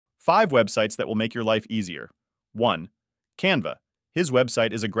5 websites that will make your life easier. 1. Canva. His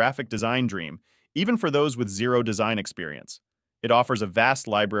website is a graphic design dream, even for those with zero design experience. It offers a vast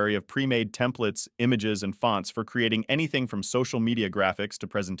library of pre-made templates, images, and fonts for creating anything from social media graphics to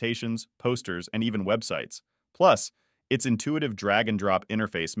presentations, posters, and even websites. Plus, its intuitive drag-and-drop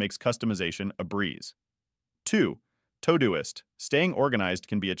interface makes customization a breeze. 2. Todoist. Staying organized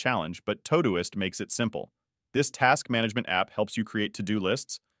can be a challenge, but Todoist makes it simple. This task management app helps you create to-do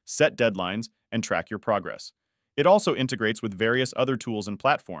lists, set deadlines, and track your progress. It also integrates with various other tools and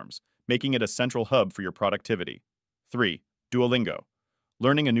platforms, making it a central hub for your productivity. 3. Duolingo.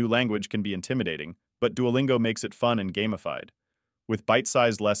 Learning a new language can be intimidating, but Duolingo makes it fun and gamified. With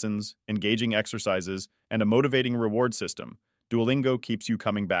bite-sized lessons, engaging exercises, and a motivating reward system, Duolingo keeps you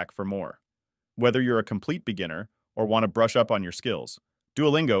coming back for more. Whether you're a complete beginner or want to brush up on your skills,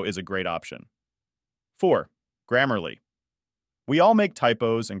 Duolingo is a great option. 4. Grammarly. We all make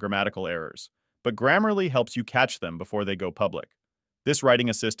typos and grammatical errors, but Grammarly helps you catch them before they go public. This writing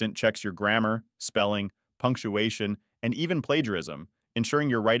assistant checks your grammar, spelling, punctuation, and even plagiarism, ensuring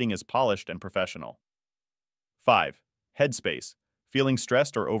your writing is polished and professional. 5. HEADSPACE. Feeling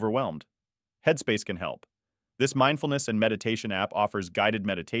stressed or overwhelmed? HEADSPACE can help. This mindfulness and meditation app offers guided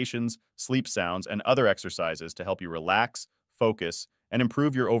meditations, sleep sounds, and other exercises to help you relax, focus, and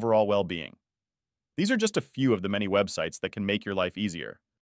improve your overall well-being. These are just a few of the many websites that can make your life easier.